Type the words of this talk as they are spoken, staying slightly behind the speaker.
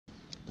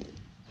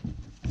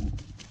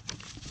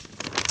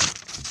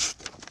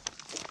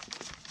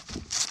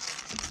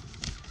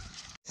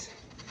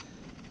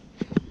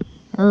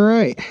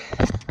Alright,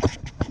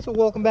 so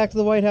welcome back to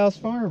the Whitehouse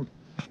farm.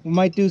 We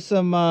might do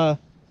some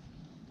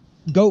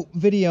goat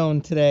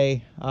videoing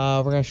today.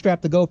 We're going to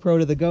strap the GoPro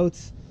to the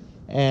goats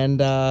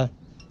and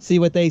see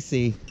what they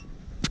see.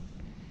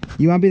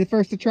 You want to be the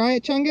first to try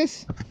it,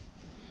 Chungus?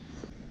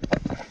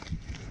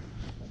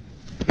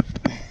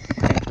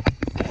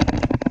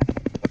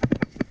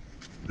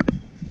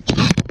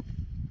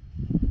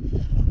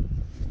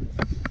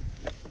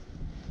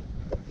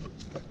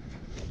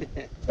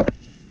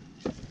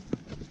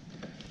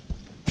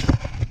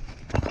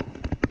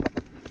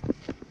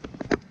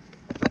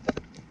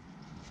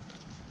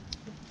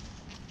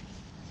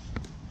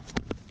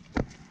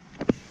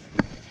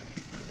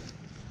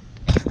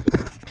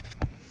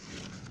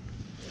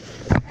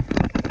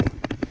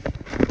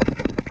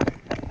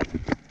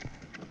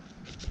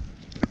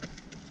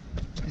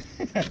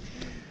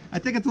 I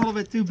think it's a little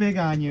bit too big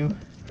on you.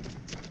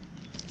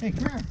 Hey,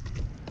 come here.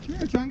 Come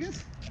here,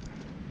 Chungus.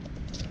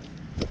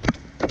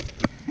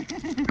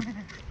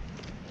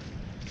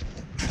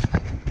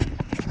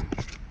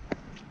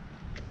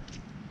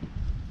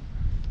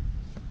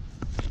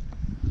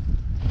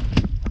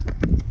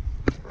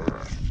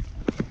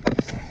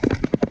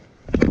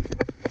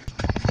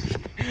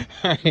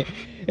 Alright,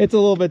 it's a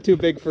little bit too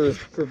big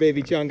for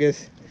baby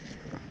Chungus,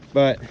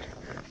 but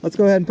let's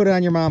go ahead and put it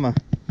on your mama.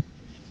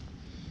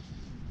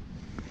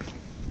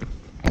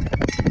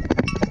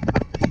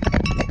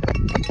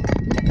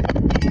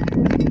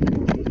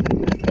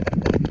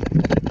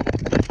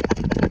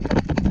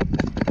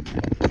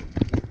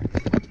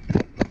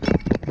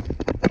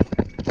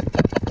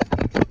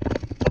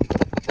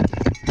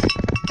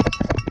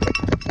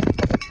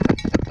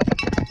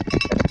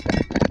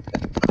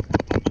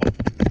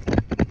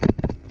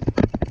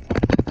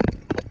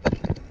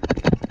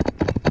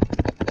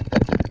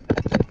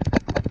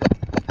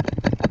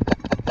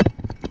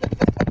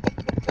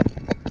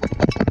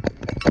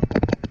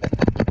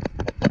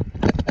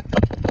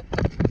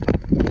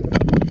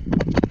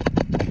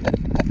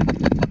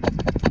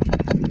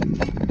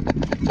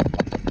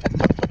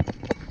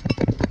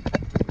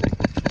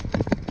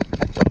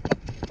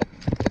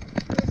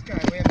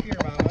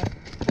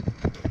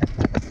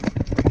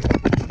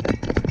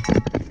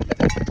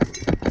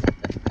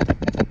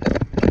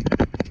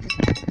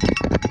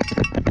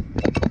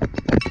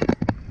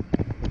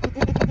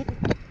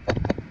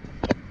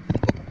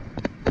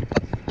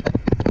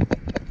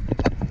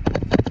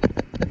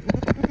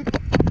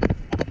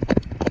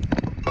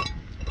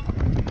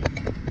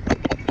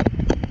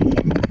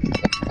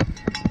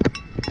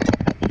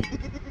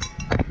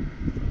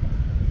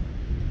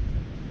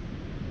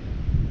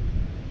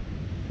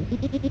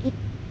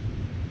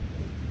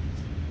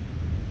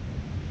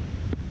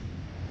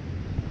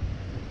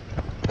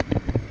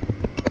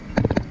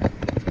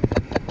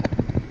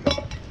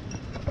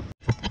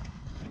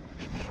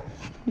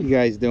 What you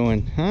guys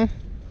doing, huh?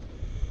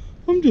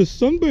 I'm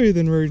just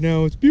sunbathing right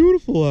now. It's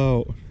beautiful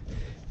out.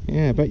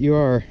 Yeah, I bet you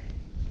are.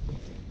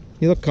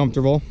 You look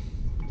comfortable.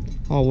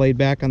 All laid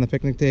back on the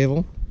picnic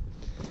table.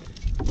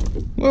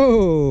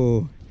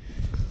 Whoa!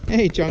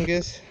 Hey,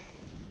 Chungus.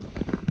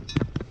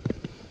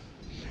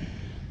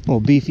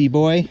 Little beefy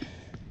boy.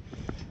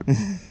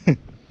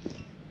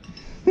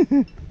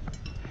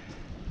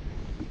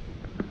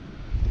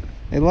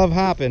 They love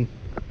hopping.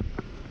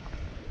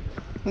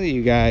 Look at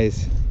you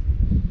guys.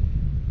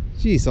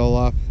 Jeez,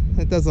 Olaf,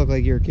 that does look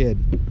like your kid.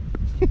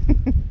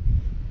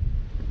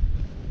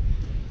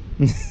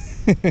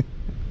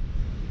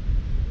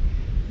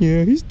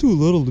 Yeah, he's too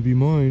little to be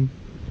mine.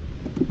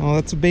 Oh,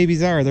 that's what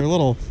babies are. They're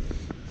little.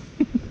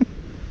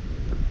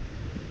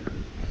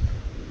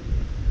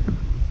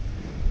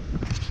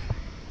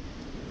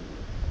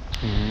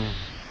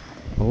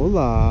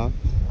 Olaf.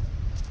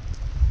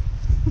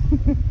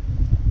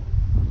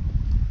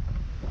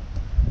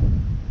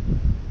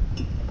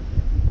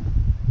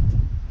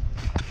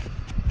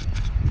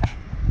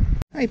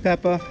 Hey,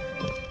 Peppa.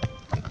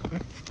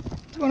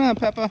 What's going on,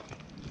 Peppa?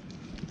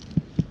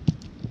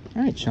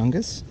 All right,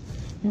 Chungus.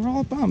 You're all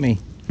about me.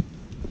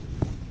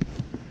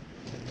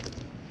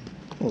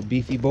 Little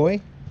beefy boy.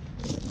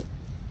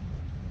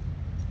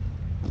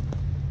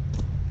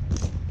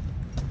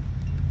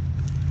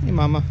 Hey,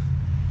 Mama.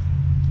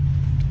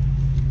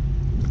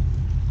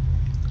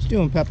 What you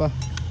doing, Peppa?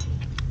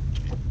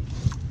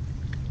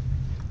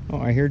 Oh,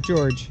 I hear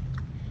George.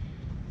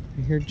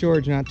 I hear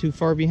George not too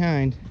far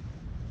behind.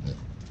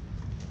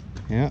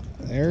 Yeah,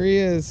 there he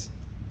is.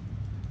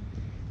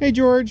 Hey,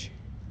 George.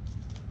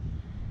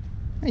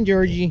 Hey,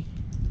 Georgie.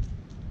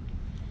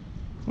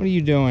 What are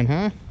you doing,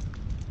 huh?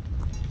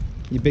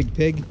 You big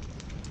pig?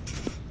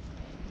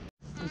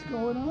 What's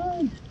going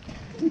on?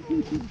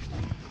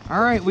 All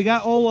right, we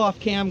got Olaf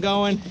cam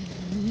going.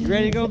 You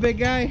ready to go, big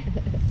guy?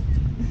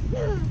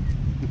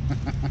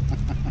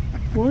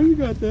 Why you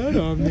got that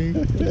on me?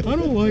 I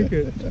don't like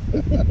it.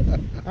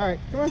 All right,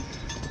 come on.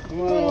 Come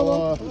on,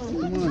 Olaf.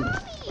 Come on.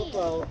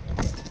 Hello.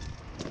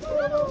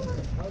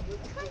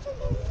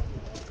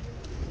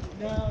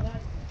 No,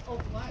 not. Oh,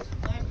 last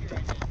year I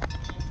did.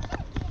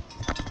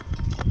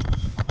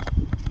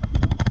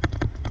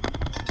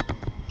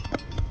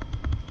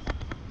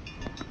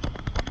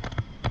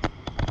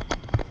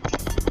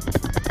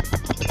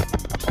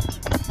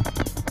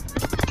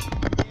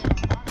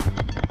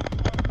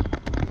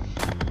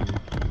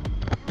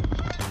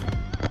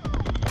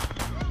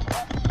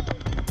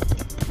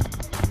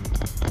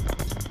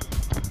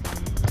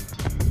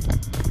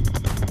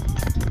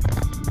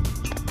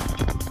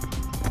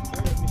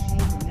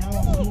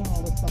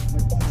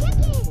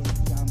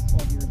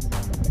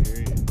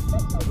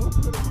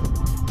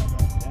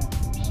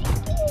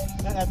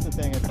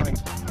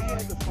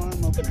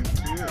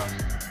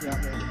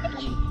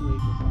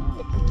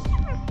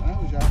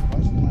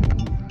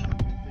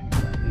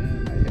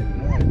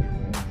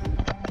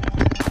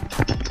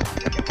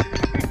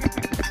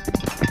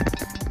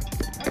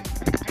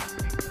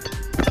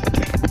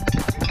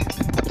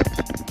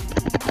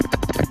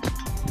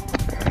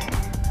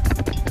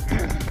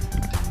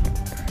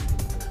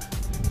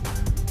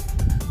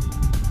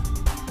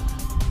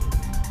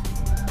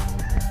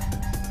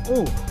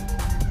 Ooh.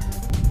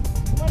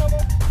 Come on over.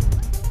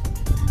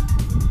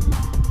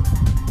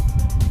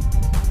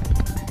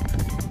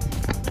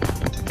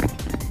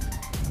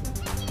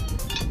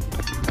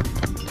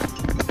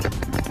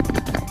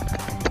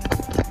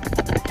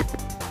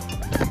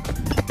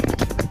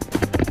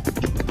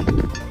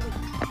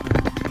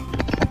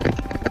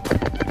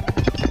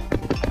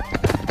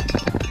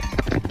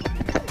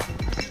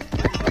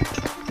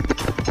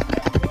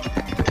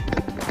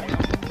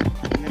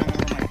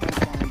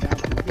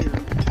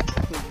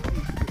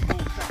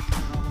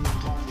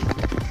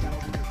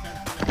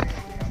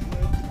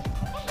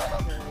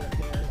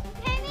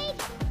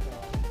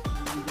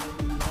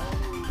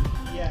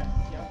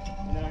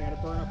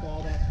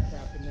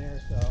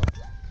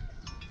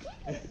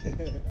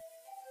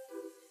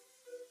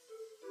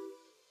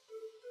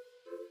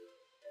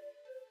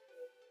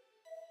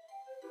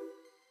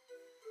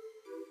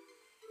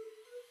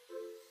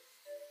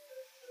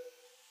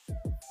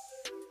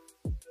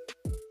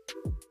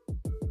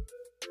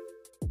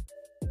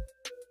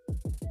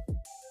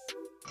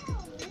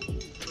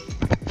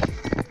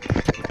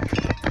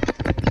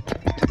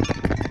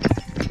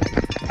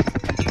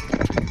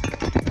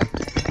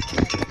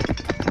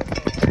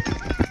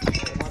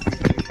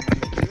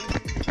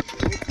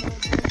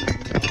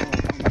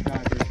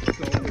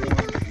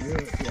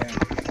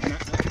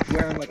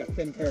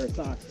 Thin pair of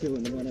socks too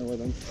in the winter with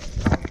them.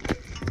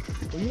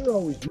 Well, you're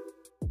always.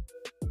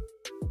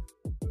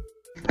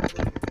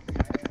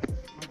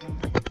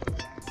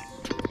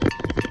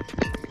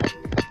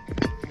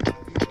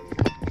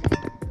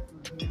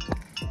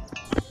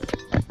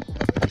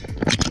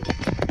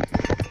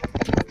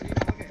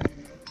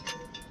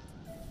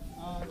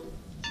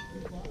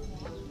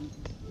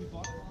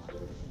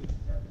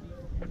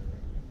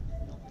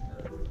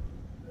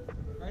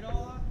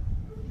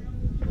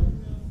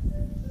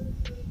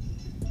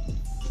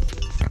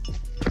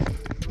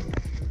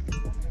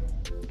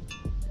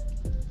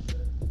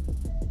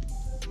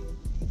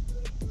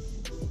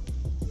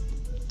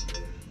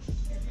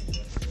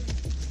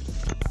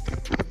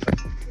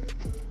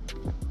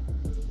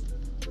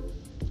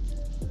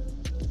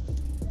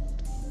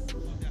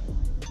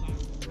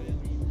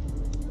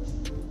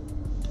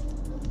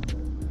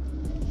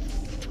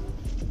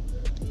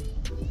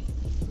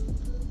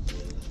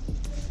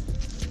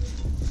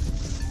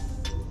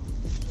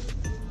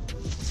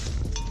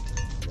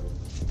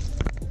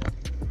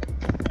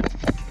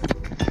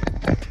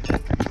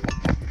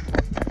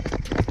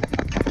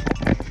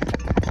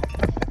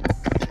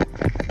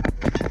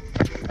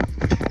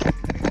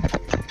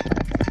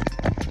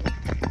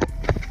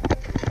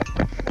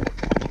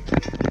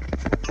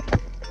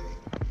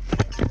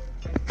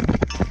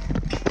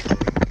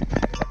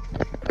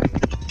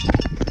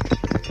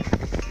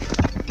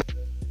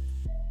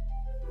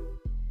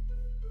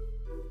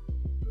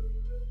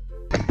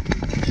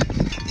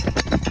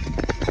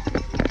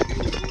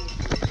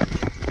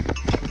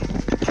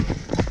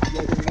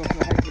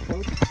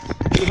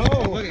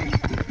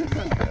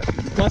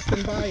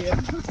 Busting by you.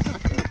 Dad,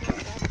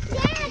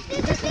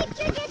 there's a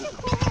picture, get the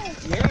cord.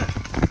 Yeah.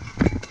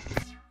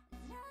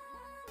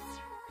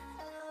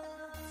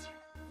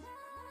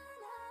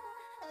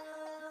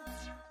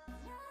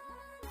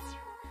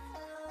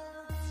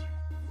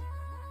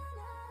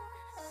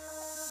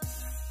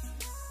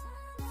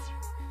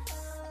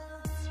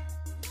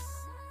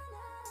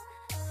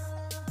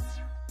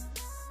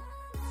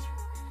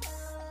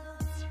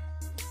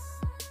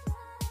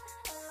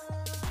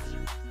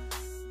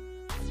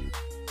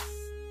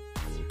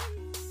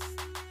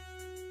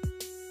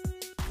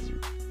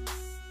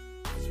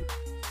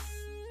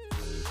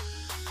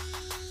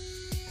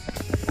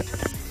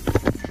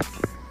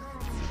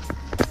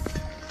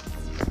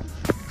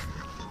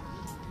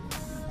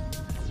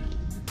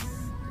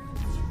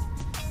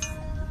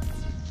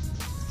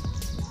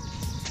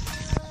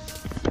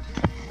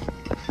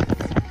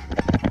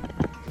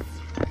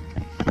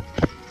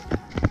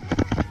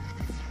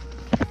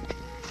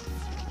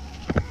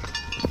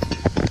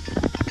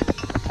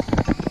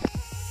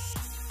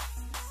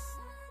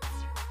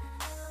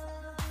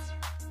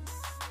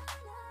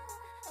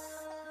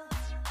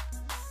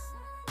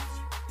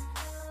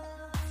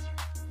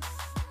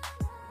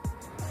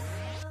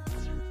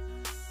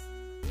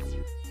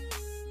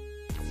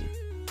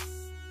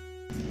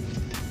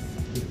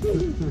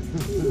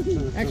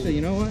 Actually,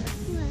 you know what?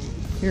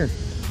 Here.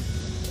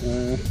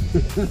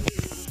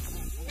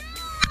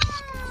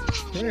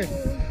 Here.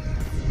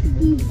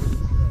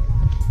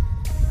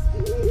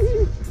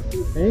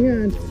 Hang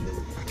on.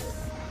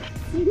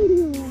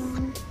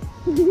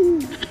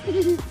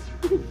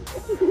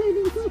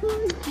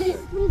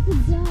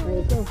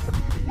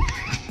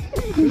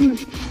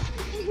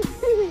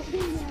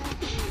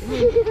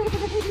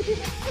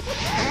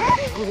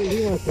 Oh,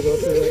 he wants to go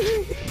through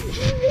it.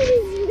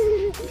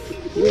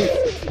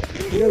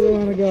 He doesn't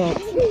want to go.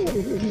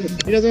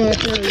 He doesn't want to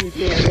carry you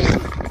through it.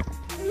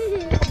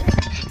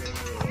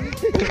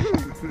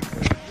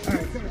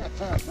 Alright, come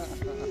on.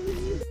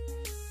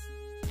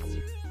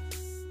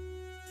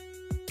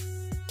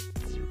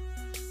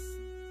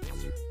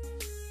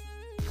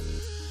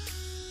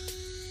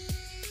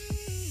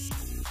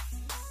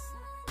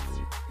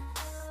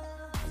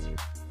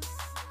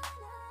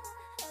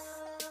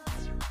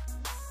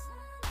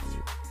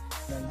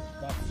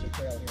 off of the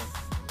trail here.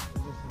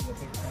 This is a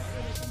big spot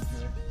where they come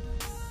through.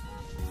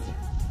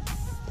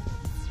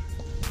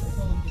 I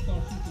told them just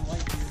don't shoot the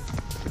white deer.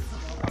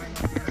 Don't find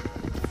them here.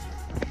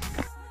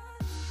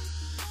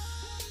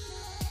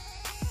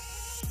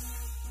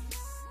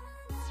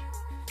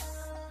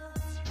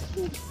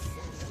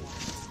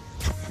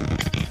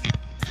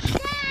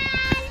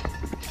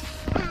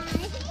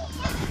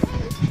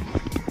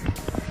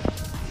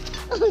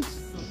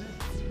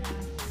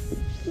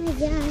 Oh my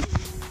gosh.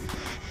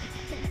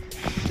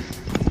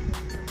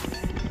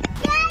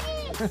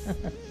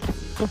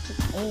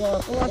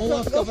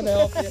 Olaf's coming to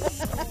help you.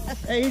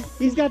 Hey,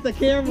 he's got the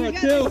camera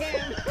too.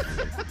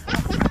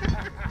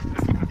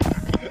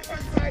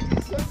 I'm glad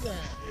you said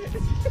that.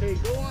 Hey,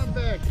 go on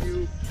back,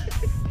 you.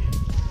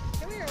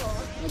 Come here,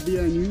 Olaf. I'll be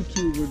on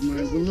YouTube with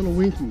my little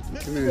Winky.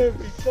 Come here. It's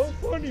gonna be so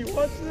funny.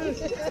 Watch this.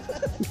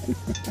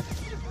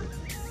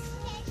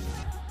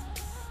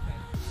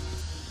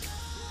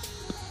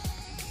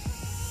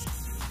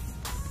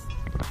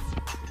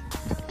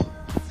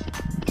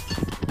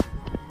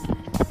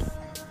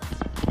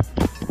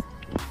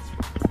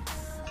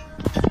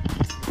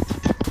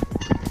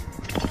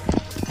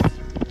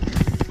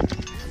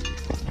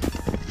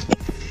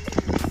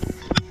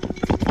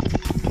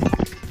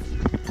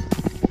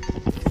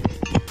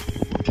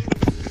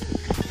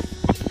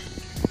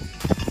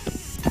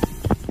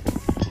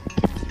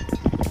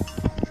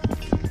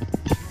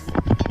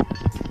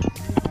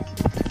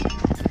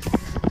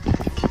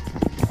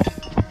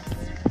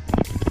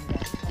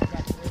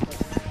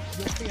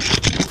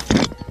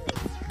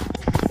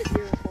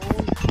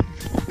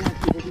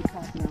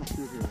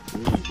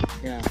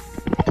 Yeah.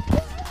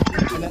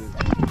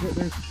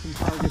 There's some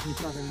targets and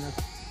stuff, and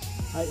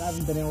I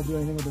haven't been able to do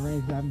anything with the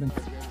range. I haven't been.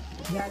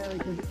 That area,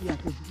 cause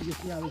you can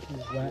see how this is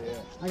wet.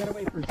 I gotta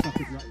wait for stuff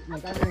to dry.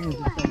 Like everything is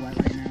just so wet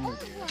right now.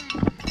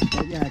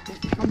 But yeah,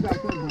 it comes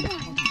out good once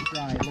it's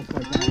dry. It looks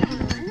like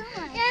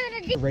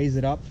that. Raise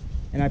it up,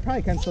 and I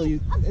probably can still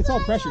use. It's all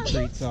pressure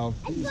treat, so.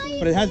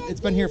 But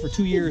it's been here for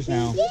 2 years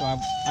now, so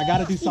I got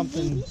to do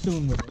something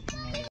soon with it.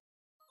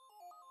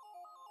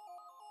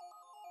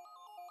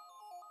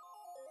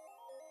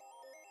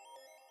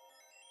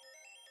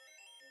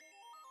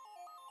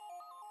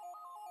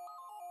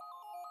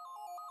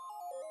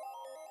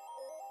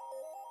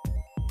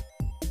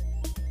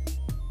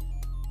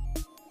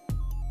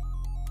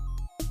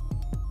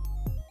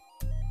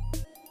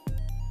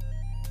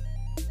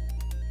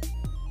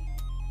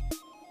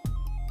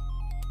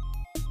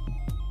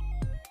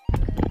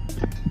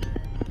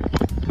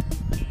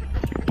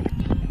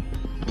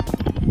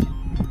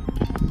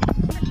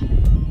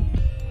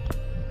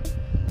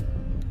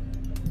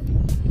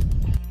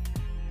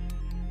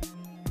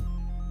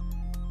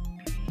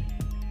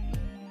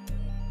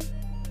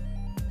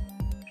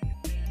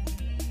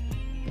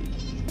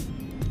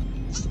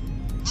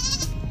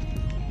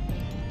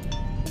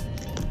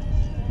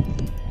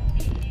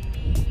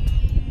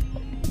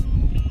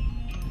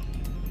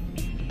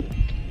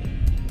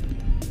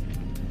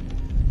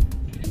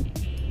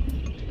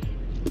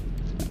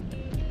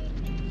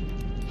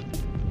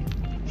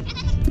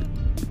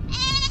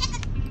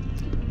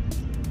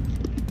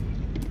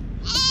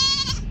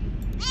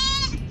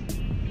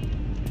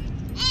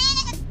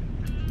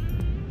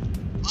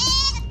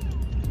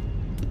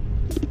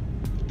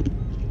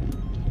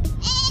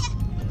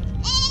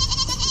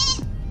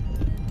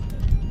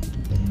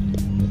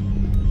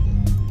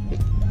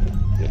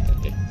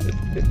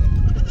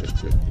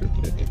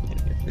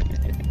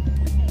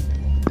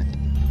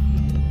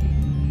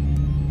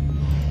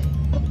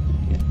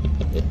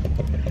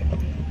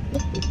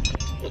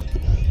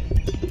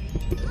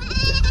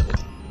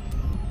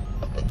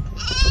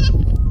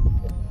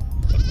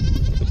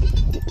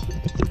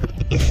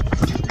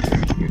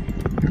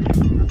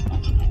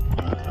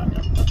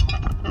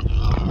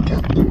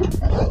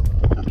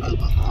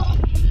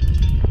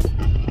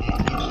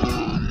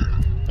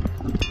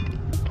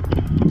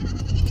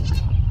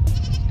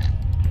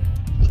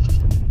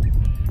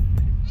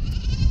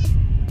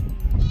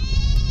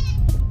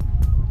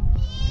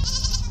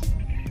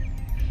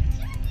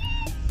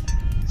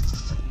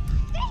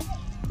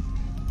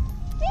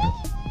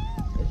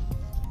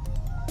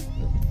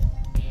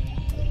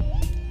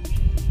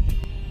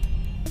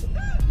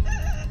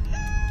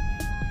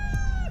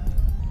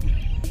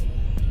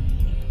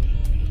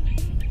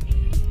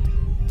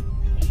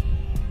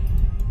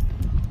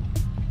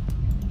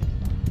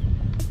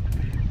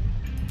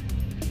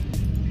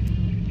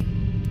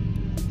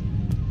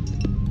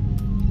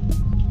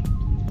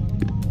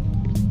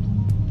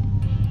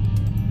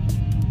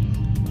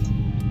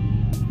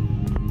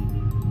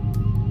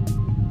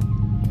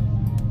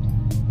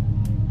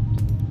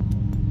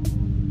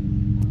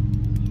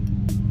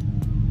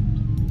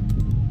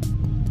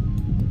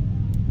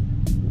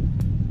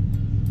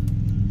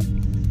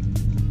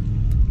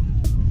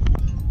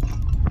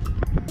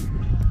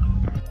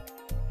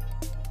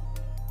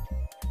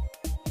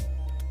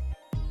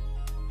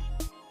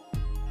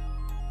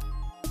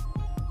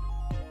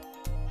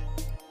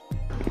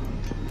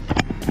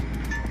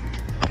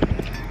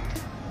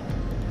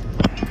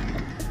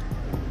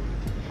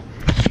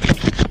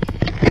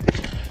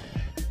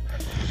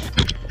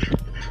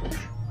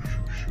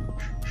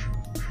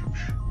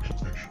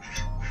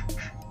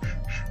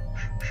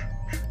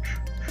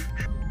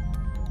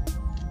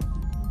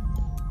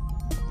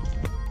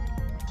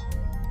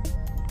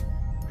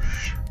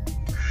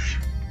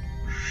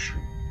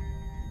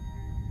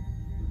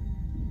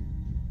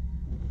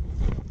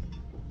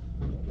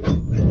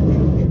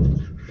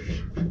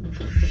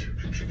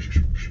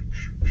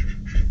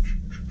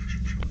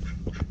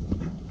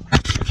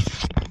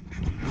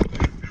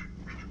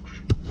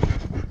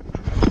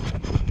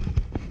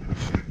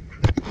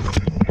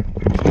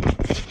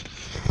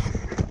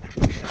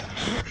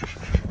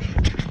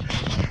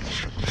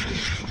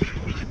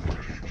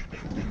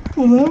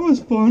 Well, that was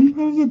fun.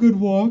 That was a good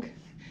walk.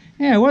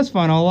 Yeah, it was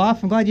fun,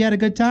 Olaf. I'm glad you had a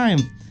good time.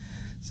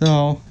 So,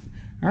 all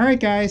right,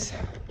 guys.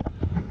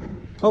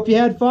 Hope you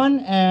had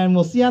fun, and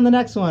we'll see you on the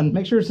next one.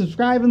 Make sure to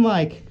subscribe and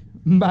like.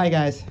 Bye,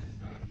 guys.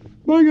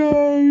 Bye,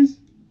 guys.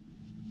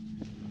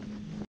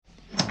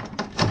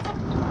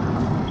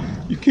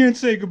 You can't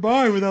say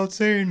goodbye without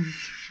saying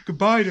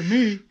goodbye to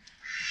me.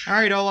 All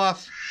right,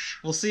 Olaf.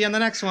 We'll see you on the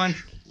next one.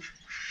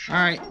 All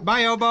right.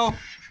 Bye, Obo.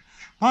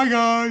 Bye,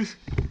 guys.